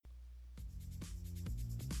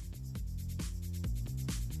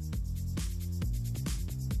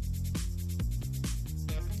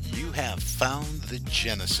have found the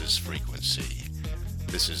Genesis frequency.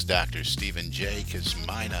 This is Dr. Stephen J.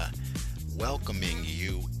 Kosmyna welcoming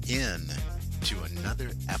you in to another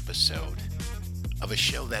episode of a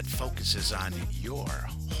show that focuses on your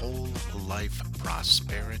whole life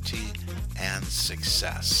prosperity and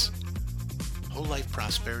success. Whole life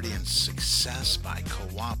prosperity and success by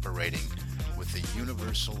cooperating with the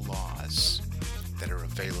universal laws that are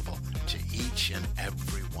available to each and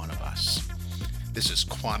every one of us. This is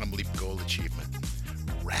Quantum Leap Goal Achievement,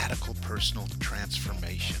 radical personal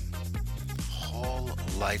transformation, whole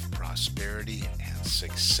life prosperity and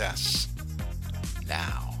success.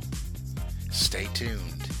 Now, stay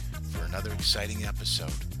tuned for another exciting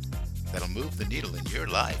episode that'll move the needle in your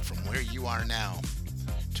life from where you are now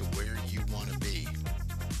to where you want to be.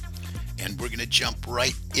 And we're going to jump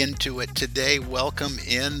right into it today. Welcome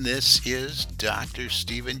in. This is Dr.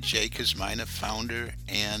 Stephen J. Kosmyna, founder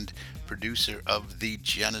and producer of the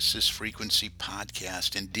Genesis Frequency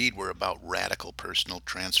podcast. Indeed, we're about radical personal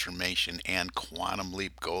transformation and quantum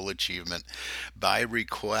leap goal achievement. By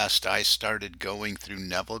request, I started going through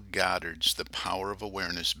Neville Goddard's The Power of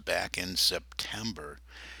Awareness back in September,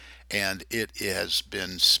 and it has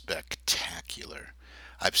been spectacular.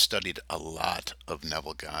 I've studied a lot of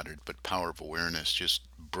Neville Goddard, but Power of Awareness just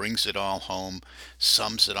brings it all home,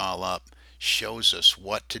 sums it all up, shows us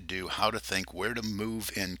what to do, how to think, where to move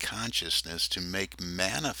in consciousness to make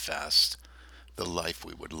manifest the life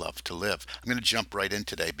we would love to live. I'm going to jump right in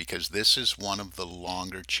today because this is one of the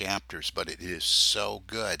longer chapters, but it is so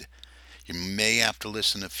good. You may have to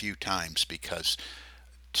listen a few times because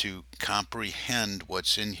to comprehend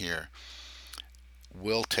what's in here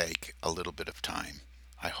will take a little bit of time.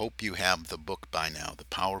 I hope you have the book by now, The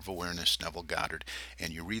Power of Awareness, Neville Goddard,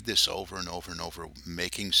 and you read this over and over and over,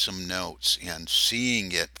 making some notes and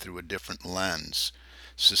seeing it through a different lens,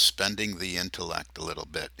 suspending the intellect a little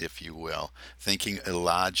bit, if you will, thinking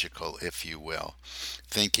illogical, if you will,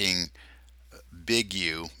 thinking big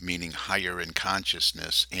U, meaning higher in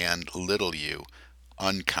consciousness, and little u,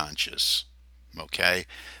 unconscious. Okay?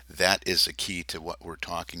 That is a key to what we're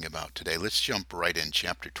talking about today. Let's jump right in.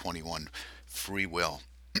 Chapter 21, Free Will.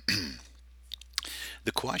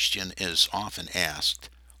 The question is often asked,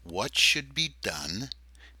 what should be done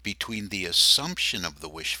between the assumption of the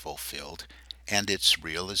wish fulfilled and its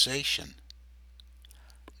realization?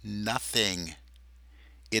 Nothing.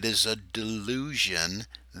 It is a delusion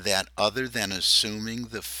that other than assuming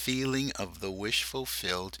the feeling of the wish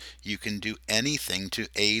fulfilled, you can do anything to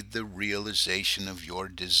aid the realization of your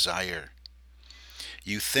desire.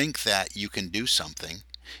 You think that you can do something,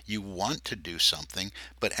 you want to do something,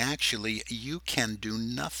 but actually you can do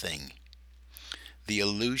nothing. The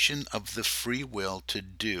illusion of the free will to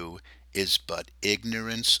do is but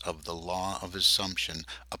ignorance of the law of assumption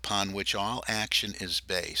upon which all action is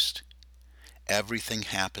based. Everything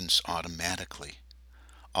happens automatically.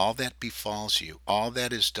 All that befalls you, all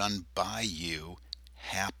that is done by you,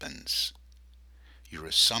 happens. Your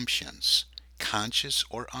assumptions, conscious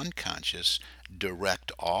or unconscious,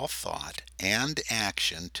 direct all thought and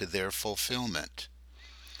action to their fulfillment.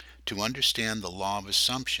 To understand the law of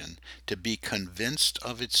assumption, to be convinced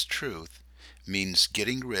of its truth, means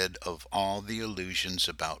getting rid of all the illusions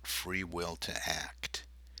about free will to act.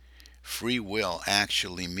 Free will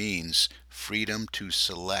actually means freedom to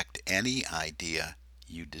select any idea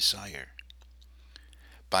you desire.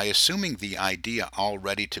 By assuming the idea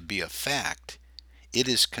already to be a fact, it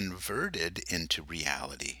is converted into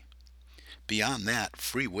reality. Beyond that,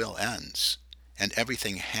 free will ends, and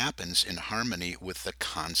everything happens in harmony with the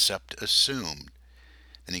concept assumed.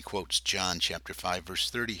 Then he quotes John chapter 5, verse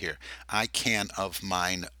 30 here. I can of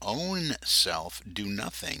mine own self do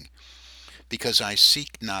nothing, because I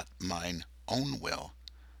seek not mine own will,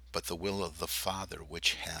 but the will of the Father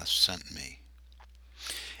which has sent me.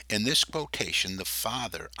 In this quotation, the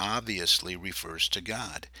Father obviously refers to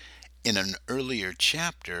God. In an earlier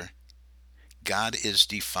chapter, God is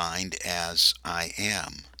defined as I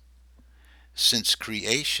am. Since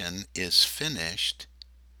creation is finished,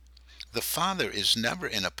 the Father is never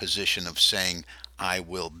in a position of saying, I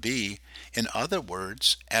will be. In other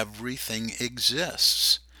words, everything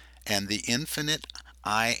exists, and the infinite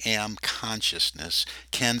I am consciousness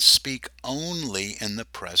can speak only in the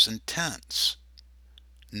present tense.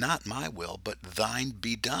 Not my will, but thine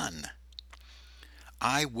be done.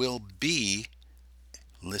 I will be,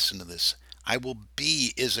 listen to this, I will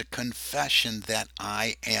be is a confession that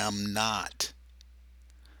I am not.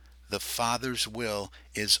 The Father's will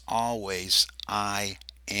is always I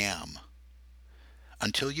am.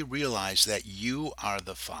 Until you realize that you are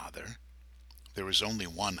the Father, there is only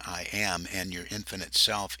one I am, and your infinite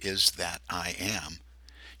self is that I am.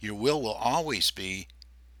 Your will always be,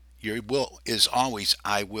 your will is always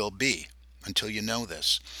I will be, until you know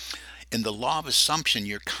this. In the law of assumption,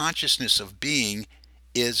 your consciousness of being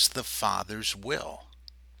is the Father's will.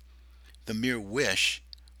 The mere wish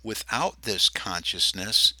without this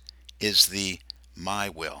consciousness is the my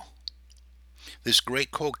will. This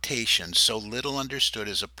great quotation, so little understood,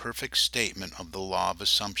 is a perfect statement of the law of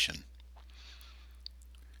assumption.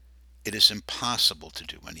 It is impossible to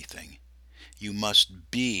do anything. You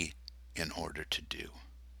must be in order to do.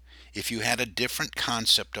 If you had a different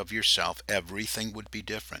concept of yourself, everything would be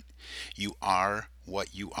different. You are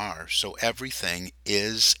what you are, so everything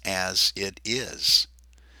is as it is.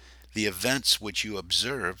 The events which you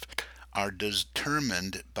observe are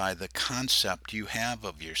determined by the concept you have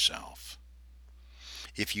of yourself.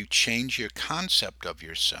 If you change your concept of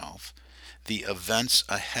yourself, the events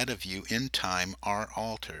ahead of you in time are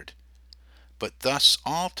altered. But thus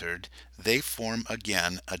altered, they form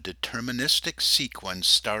again a deterministic sequence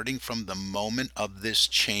starting from the moment of this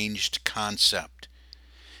changed concept.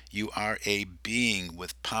 You are a being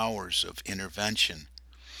with powers of intervention,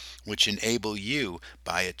 which enable you,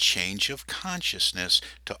 by a change of consciousness,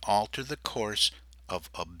 to alter the course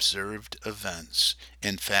of observed events.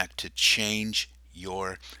 In fact, to change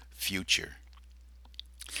your future.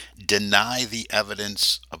 Deny the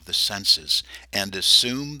evidence of the senses and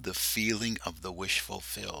assume the feeling of the wish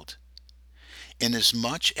fulfilled.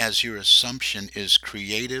 Inasmuch as your assumption is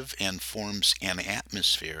creative and forms an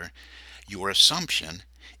atmosphere, your assumption,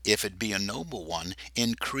 if it be a noble one,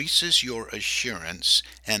 increases your assurance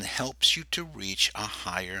and helps you to reach a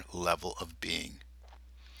higher level of being.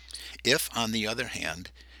 If, on the other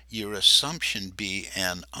hand, your assumption be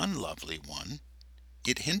an unlovely one,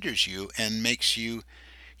 it hinders you and makes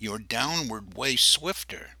your downward way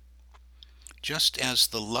swifter. Just as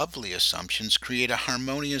the lovely assumptions create a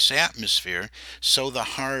harmonious atmosphere, so the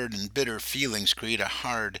hard and bitter feelings create a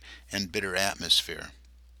hard and bitter atmosphere.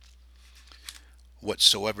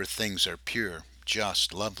 Whatsoever things are pure,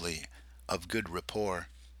 just, lovely, of good rapport,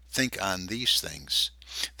 think on these things.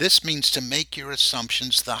 This means to make your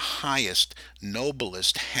assumptions the highest,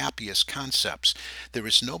 noblest, happiest concepts. There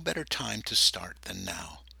is no better time to start than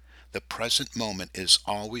now. The present moment is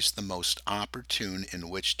always the most opportune in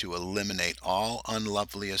which to eliminate all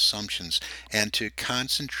unlovely assumptions and to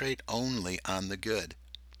concentrate only on the good.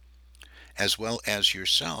 As well as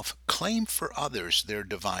yourself, claim for others their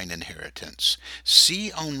divine inheritance. See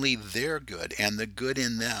only their good and the good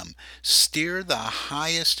in them. Steer the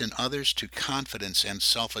highest in others to confidence and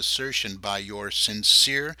self-assertion by your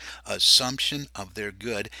sincere assumption of their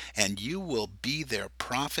good, and you will be their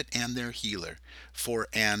prophet and their healer, for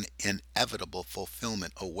an inevitable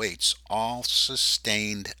fulfillment awaits all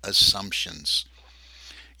sustained assumptions.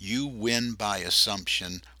 You win by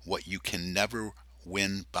assumption what you can never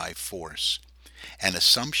win by force. An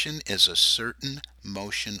assumption is a certain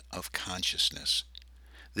motion of consciousness.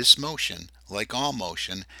 This motion, like all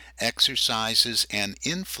motion, exercises an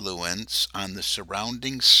influence on the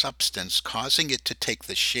surrounding substance, causing it to take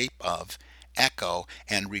the shape of, echo,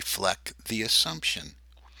 and reflect the assumption.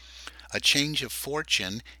 A change of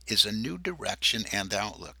fortune is a new direction and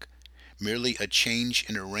outlook, merely a change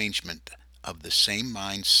in arrangement of the same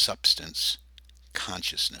mind substance,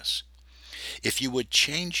 consciousness. If you would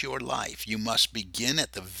change your life, you must begin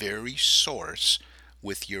at the very source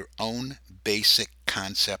with your own basic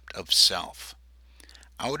concept of self.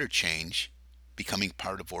 Outer change, becoming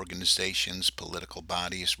part of organizations, political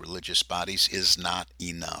bodies, religious bodies, is not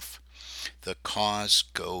enough. The cause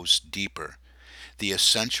goes deeper. The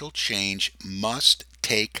essential change must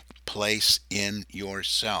take place in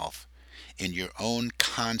yourself, in your own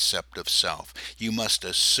concept of self. You must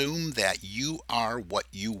assume that you are what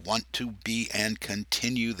you want to be and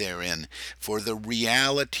continue therein, for the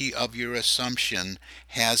reality of your assumption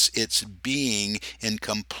has its being in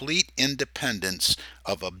complete independence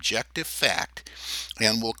of objective fact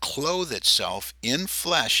and will clothe itself in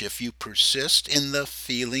flesh if you persist in the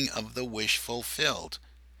feeling of the wish fulfilled.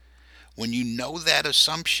 When you know that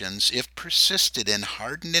assumptions, if persisted in,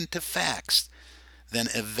 hardened into facts, then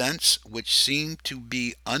events which seem to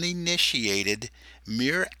be uninitiated,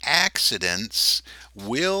 mere accidents,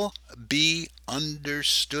 will be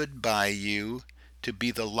understood by you to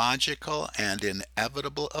be the logical and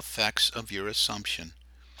inevitable effects of your assumption.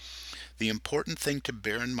 The important thing to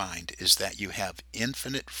bear in mind is that you have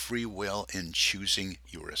infinite free will in choosing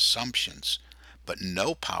your assumptions, but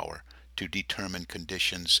no power to determine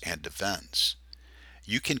conditions and events.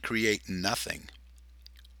 You can create nothing,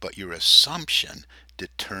 but your assumption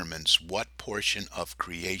determines what portion of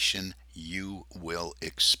creation you will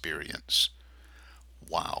experience.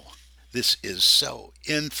 Wow, This is so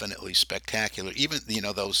infinitely spectacular. Even,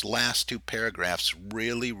 those last two paragraphs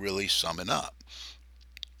really, really sum it up.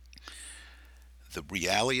 The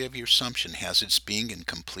reality of your assumption has its being in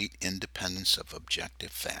complete independence of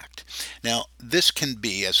objective fact. Now, this can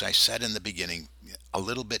be, as I said in the beginning, a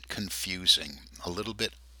little bit confusing, a little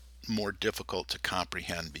bit more difficult to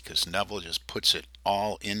comprehend because Neville just puts it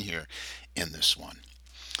all in here in this one.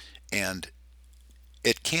 And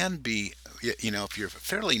it can be, if you're a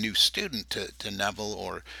fairly new student to Neville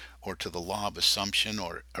or to the law of assumption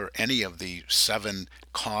or any of the seven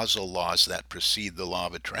causal laws that precede the law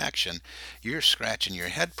of attraction, you're scratching your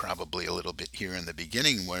head probably a little bit here in the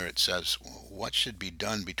beginning where it says what should be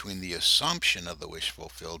done between the assumption of the wish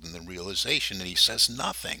fulfilled and the realization, and he says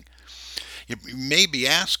nothing. You may be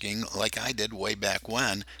asking, like I did way back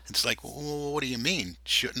when, it's like, well, what do you mean?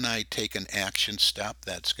 Shouldn't I take an action step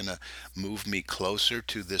that's going to move me closer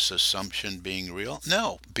to this assumption being real?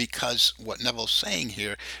 No, because what Neville's saying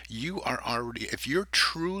here, you are already, if you're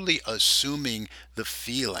truly assuming the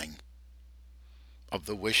feeling of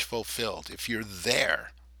the wish fulfilled, if you're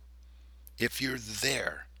there,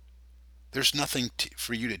 there's nothing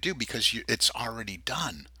for you to do because it's already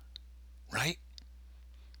done, right?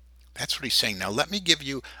 That's what he's saying. Now, let me give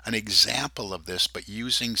you an example of this, but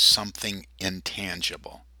using something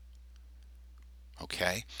intangible.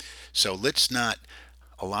 Okay? So let's not,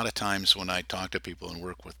 a lot of times when I talk to people and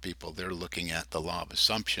work with people, they're looking at the law of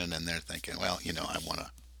assumption and they're thinking, well, I want to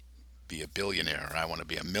be a billionaire, or I want to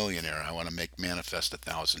be a millionaire, I want to manifest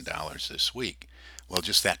 $1,000 this week. Well,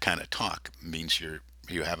 just that kind of talk means you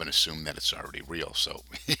haven't assumed that it's already real. So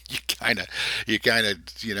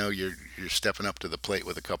you're stepping up to the plate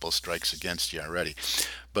with a couple of strikes against you already.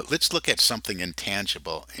 But let's look at something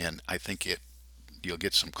intangible, and I think you'll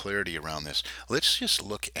get some clarity around this. Let's just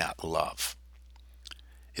look at love.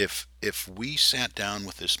 If we sat down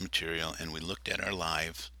with this material and we looked at our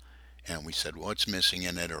lives and we said what's missing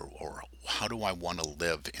in it, or how do I want to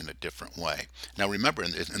live in a different way. Now remember,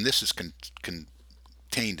 and this is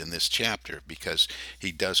contained in this chapter because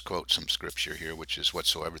he does quote some scripture here, which is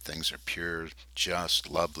whatsoever things are pure, just,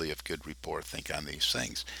 lovely, of good report, think on these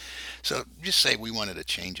things. So just say we wanted a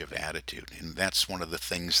change of attitude, and that's one of the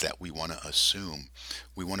things that we want to assume.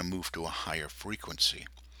 We want to move to a higher frequency.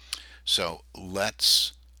 So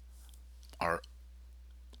let's our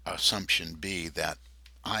assumption be that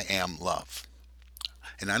I am love.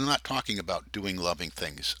 And I'm not talking about doing loving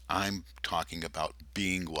things. I'm talking about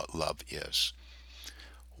being what love is.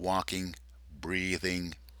 Walking,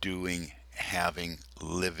 breathing, doing, having,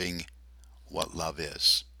 living what love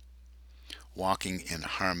is. Walking in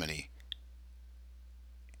harmony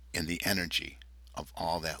in the energy of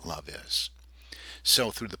all that love is.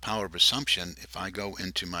 So through the power of assumption, if I go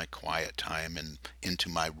into my quiet time and into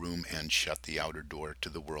my room and shut the outer door to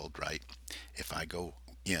the world, right? If I go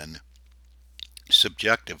in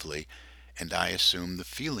subjectively and I assume the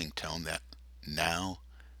feeling tone that now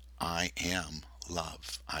I am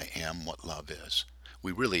love. I am what love is.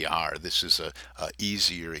 We really are. This is a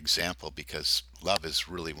easier example because love is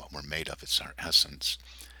really what we're made of. It's our essence.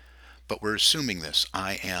 But we're assuming this.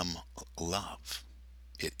 I am love.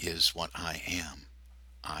 It is what I am.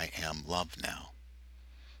 I am love now.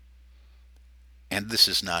 And this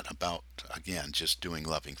is not about, again, just doing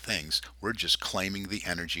loving things. We're just claiming the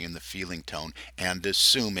energy and the feeling tone and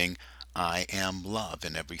assuming I am love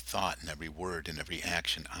in every thought and every word and every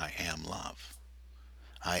action. I am love.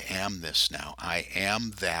 I am this now. I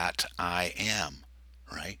am that I am,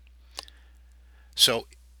 right? So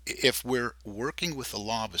if we're working with the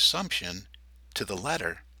law of assumption to the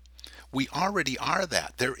letter, we already are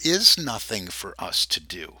that. There is nothing for us to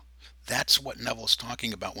do. That's what Neville's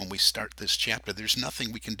talking about when we start this chapter. There's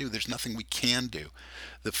nothing we can do. There's nothing we can do.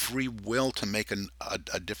 The free will to make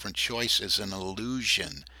a different choice is an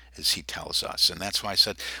illusion, as he tells us. And that's why I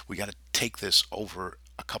said we got to take this over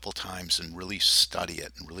a couple times and really study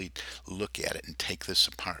it and really look at it and take this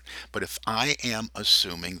apart. But if I am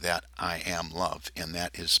assuming that I am love and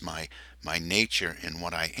that is my nature and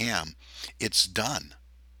what I am, it's done.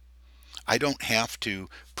 I don't have to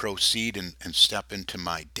proceed and step into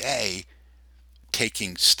my day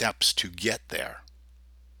taking steps to get there.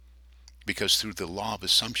 Because through the law of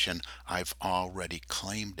assumption, I've already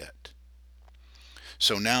claimed it.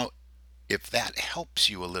 So now, if that helps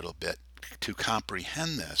you a little bit to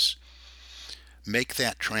comprehend this, make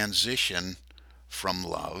that transition from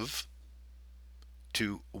love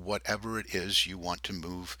to whatever it is you want to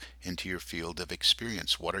move into your field of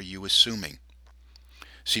experience. What are you assuming?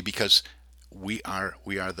 See, because we are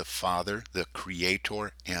the Father, the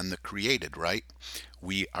Creator, and the created, right?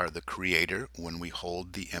 We are the Creator when we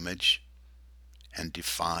hold the image and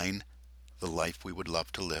define the life we would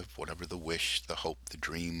love to live, whatever the wish, the hope, the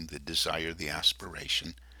dream, the desire, the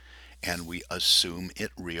aspiration, and we assume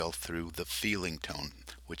it real through the feeling tone,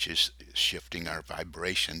 which is shifting our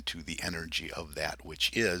vibration to the energy of that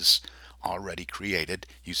which is already created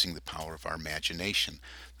using the power of our imagination,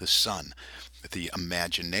 the sun. The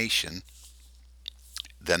imagination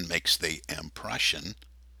then makes the impression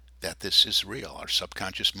that this is real. Our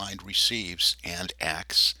subconscious mind receives and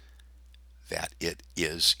acts that it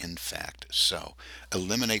is in fact so.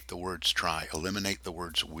 Eliminate the words try, eliminate the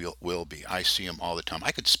words will be. I see them all the time.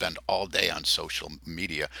 I could spend all day on social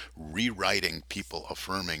media rewriting people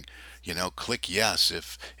affirming, click yes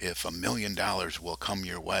if $1 million will come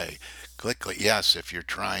your way. Click yes if you're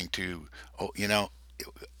trying to,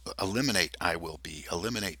 eliminate I will be,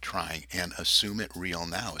 eliminate trying, and assume it real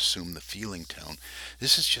now, assume the feeling tone.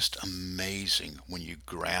 This is just amazing when you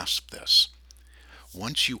grasp this.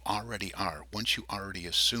 Once you already are, once you already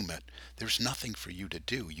assume it, there's nothing for you to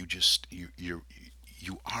do. You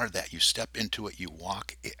are that. You step into it, you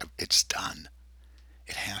walk, it's done.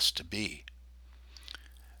 It has to be.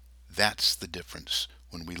 That's the difference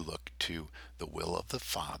when we look to the will of the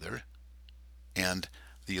Father and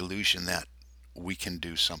the illusion that we can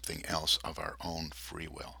do something else of our own free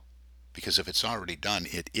will. Because if it's already done,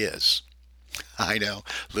 it is. I know,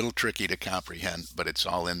 a little tricky to comprehend, but it's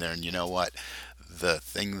all in there. And you know what? The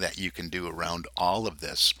thing that you can do around all of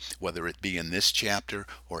this, whether it be in this chapter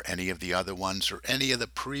or any of the other ones or any of the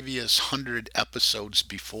previous 100 episodes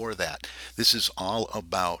before that, this is all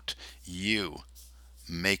about you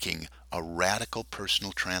making a radical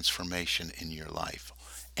personal transformation in your life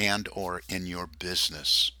and or in your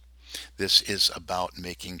business. This is about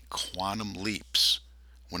making quantum leaps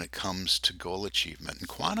when it comes to goal achievement. And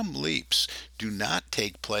quantum leaps do not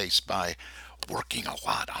take place by working a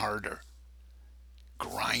lot harder,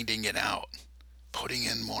 grinding it out, putting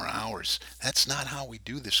in more hours. That's not how we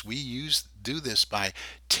do this. Do this by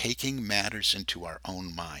taking matters into our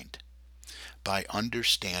own mind, by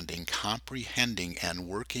understanding, comprehending, and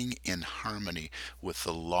working in harmony with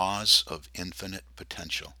the laws of infinite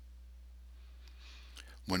potential.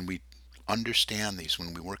 When we understand these,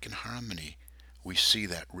 when we work in harmony, we see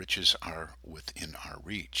that riches are within our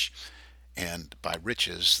reach. And by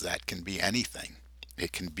riches, that can be anything.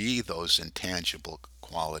 It can be those intangible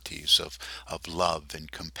qualities of love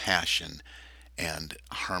and compassion and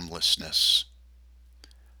harmlessness.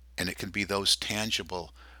 And it can be those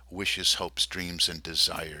tangible wishes, hopes, dreams, and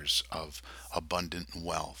desires of abundant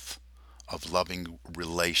wealth, of loving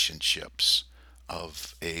relationships,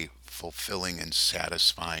 of a fulfilling and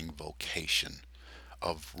satisfying vocation,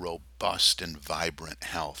 of robust and vibrant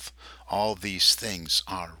health. All these things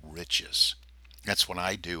are riches. That's what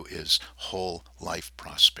I do, is whole life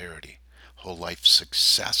prosperity, whole life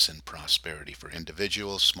success and prosperity for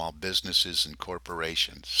individuals, small businesses, and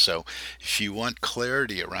corporations. So if you want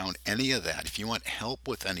clarity around any of that, if you want help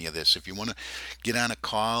with any of this, if you want to get on a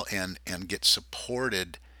call and get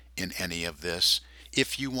supported in any of this,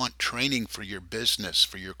 if you want training for your business,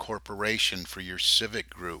 for your corporation, for your civic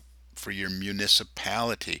group, for your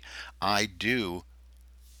municipality, I do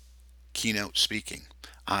keynote speaking.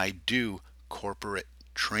 I do corporate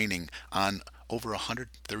training on over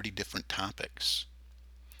 130 different topics.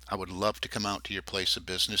 I would love to come out to your place of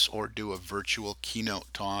business or do a virtual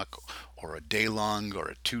keynote talk or a day long or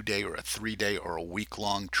a 2 day or a 3 day or a week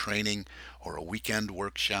long training or a weekend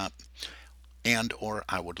workshop. And or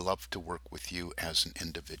I would love to work with you as an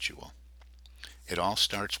individual. It all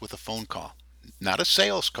starts with a phone call. Not a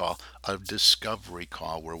sales call, a discovery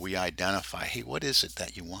call where we identify, hey, what is it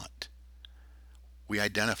that you want? We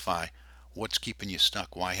identify what's keeping you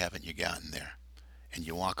stuck, why haven't you gotten there? And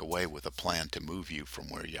you walk away with a plan to move you from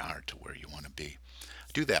where you are to where you want to be.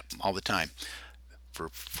 Do that all the time for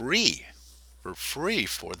free. For free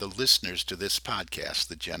for the listeners to this podcast,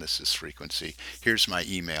 The Genesis Frequency. Here's my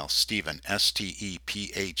email, Stephen, Stephen,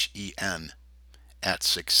 at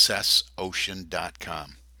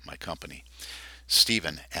successocean.com, my company.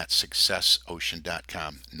 Stephen at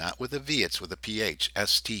successocean.com. Not with a V, it's with a PH.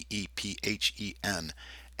 Stephen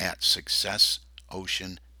at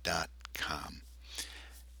successocean.com.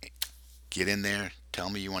 Get in there, tell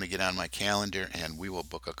me you want to get on my calendar, and we will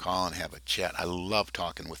book a call and have a chat. I love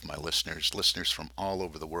talking with my listeners from all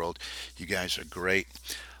over the world. You guys are great.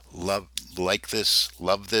 Love this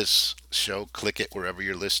show. Click it wherever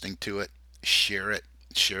you're listening to it. Share it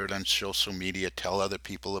on social media. Tell other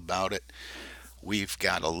people about it. We've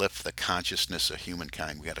got to lift the consciousness of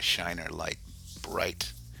humankind. We've got to shine our light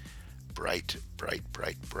bright bright, bright,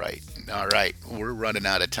 bright, bright. All right, we're running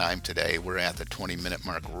out of time today. We're at the 20-minute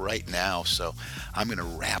mark right now, so I'm going to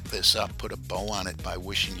wrap this up, put a bow on it by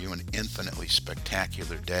wishing you an infinitely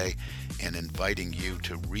spectacular day and inviting you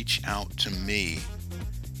to reach out to me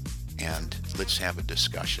and let's have a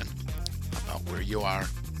discussion about where you are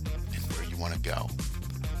and where you want to go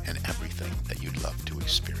and everything that you'd love to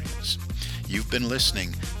experience. You've been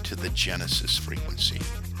listening to the Genesis Frequency,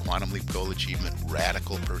 Quantum Leap Goal Achievement,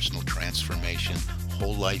 Radical Personal Transformation,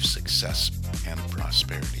 Whole Life Success and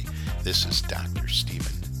Prosperity. This is Dr.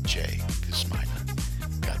 Stephen J.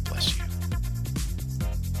 Kosmyna. God bless you.